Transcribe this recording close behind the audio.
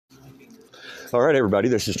All right, everybody,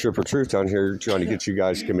 this is Triple Truth down here trying to get you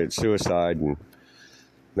guys to commit suicide. And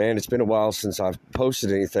man, it's been a while since I've posted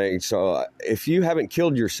anything. So if you haven't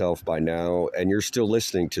killed yourself by now and you're still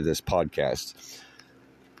listening to this podcast,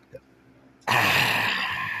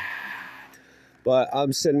 but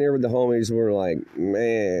I'm sitting there with the homies and we're like,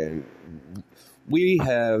 man, we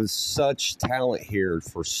have such talent here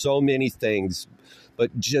for so many things,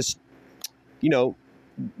 but just, you know,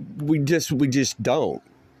 we just don't.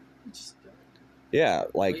 Yeah,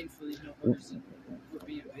 like,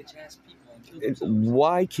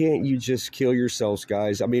 why can't you just kill yourselves,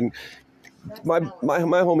 guys? I mean, my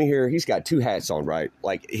homie here, he's got two hats on, right?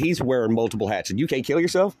 Like, he's wearing multiple hats, and you can't kill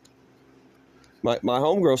yourself? My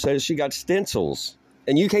homegirl says she got stencils,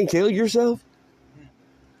 and you can't kill yourself?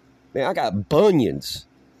 Man, I got bunions,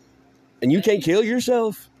 and you can't kill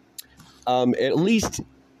yourself? At least,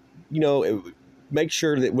 you know, make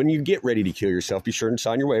sure that when you get ready to kill yourself, be sure and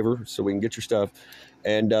sign your waiver so we can get your stuff.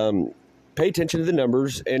 And pay attention to the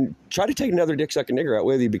numbers and try to take another dick sucking nigger out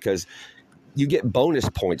with you because you get bonus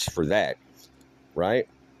points for that, right?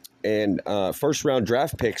 And first round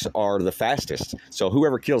draft picks are the fastest. So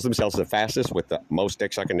whoever kills themselves the fastest with the most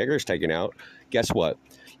dick sucking niggers taken out, guess what?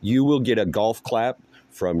 You will get a golf clap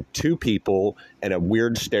from two people and a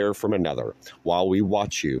weird stare from another while we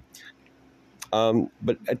watch you.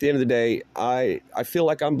 But at the end of the day, I feel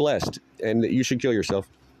like I'm blessed and that you should kill yourself.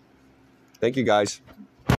 Thank you, guys.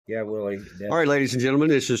 Yeah, Willie. All right, ladies and gentlemen,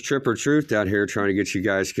 this is Trip or Truth down here trying to get you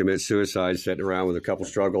guys to commit suicide, sitting around with a couple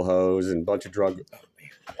struggle hoes and a bunch of drug.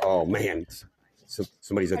 Oh, man.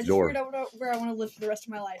 Somebody's at the door. I just figured out where I want to live for the rest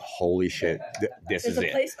of my life. Holy shit. This is it.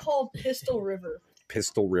 There's a place called Pistol River.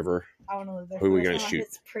 Pistol River. I want to live there. Who are we going to shoot?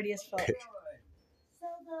 It's pretty as fuck.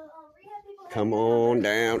 Come on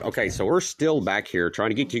down. Okay, so we're still back here trying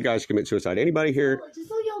to get you guys to commit suicide. Anybody here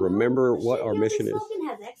remember what our mission is?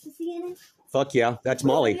 Has ecstasy in it? Fuck yeah, that's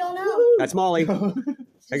Molly. That's Molly.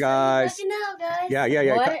 Hey guys. Yeah.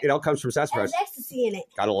 It all comes from Sassafras. Has ecstasy in it.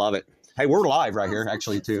 Gotta love it. Hey, we're live right here,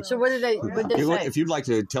 actually, too. So what did they say? If you'd like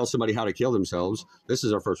to tell somebody how to kill themselves, this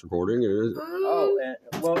is our first recording.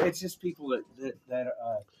 Well, it's just people that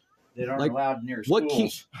aren't Like, allowed near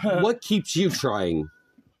schools. What keeps you trying?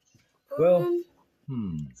 Well,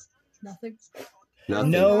 Nothing.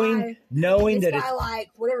 knowing that it's like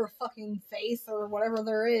whatever fucking faith or whatever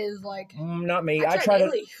there is, like not me. I try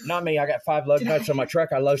daily. Not me. I got 5 lug nuts on my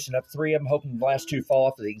truck. I loosened up 3 of them, hoping the last 2 fall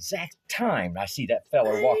off at the exact time I see that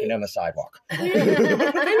fella walking down the sidewalk. I normally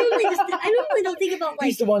don't think about like.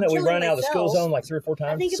 He's the one that we killing run out of the school myself. zone like 3 or 4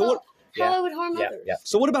 times. I think So about how I would harm others. Yeah.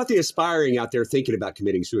 So what about the aspiring out there thinking about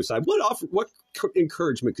committing suicide? What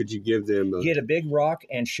encouragement could you give them? Get a big rock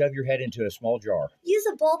and shove your head into a small jar. Use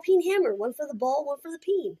a ball peen hammer. One for the ball, one for the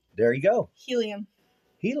peen. There you go. helium.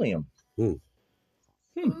 Helium.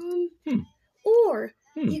 Or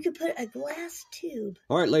you could put a glass tube.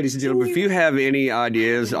 All right, ladies and gentlemen, if you have any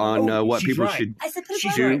ideas on what she's people right. should I said put a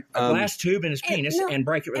She's glass. right. A glass tube in his penis and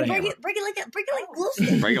break it with a hammer. Break it like a glow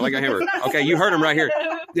stick. break it like a hammer. Okay, you heard him right here.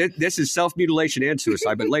 This is self-mutilation and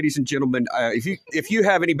suicide. But ladies and gentlemen, if you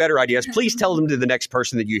have any better ideas, please tell them to the next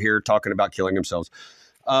person that you hear talking about killing themselves.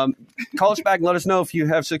 Call us back and let us know if you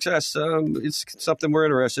have success. It's something we're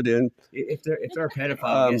interested in. If they're a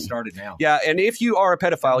pedophile, get started now. Yeah, and if you are a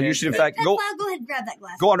pedophile, you should in fact Go ahead and grab that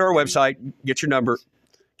glass. go onto our website, get your number,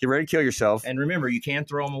 get ready to kill yourself, And remember, you can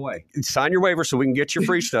throw them away. sign your waiver so we can get your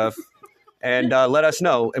free stuff, and let us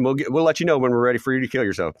know, and we'll let you know when we're ready for you to kill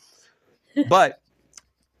yourself. But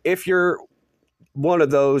if you're one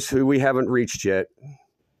of those who we haven't reached yet,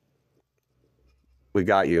 we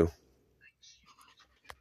got you.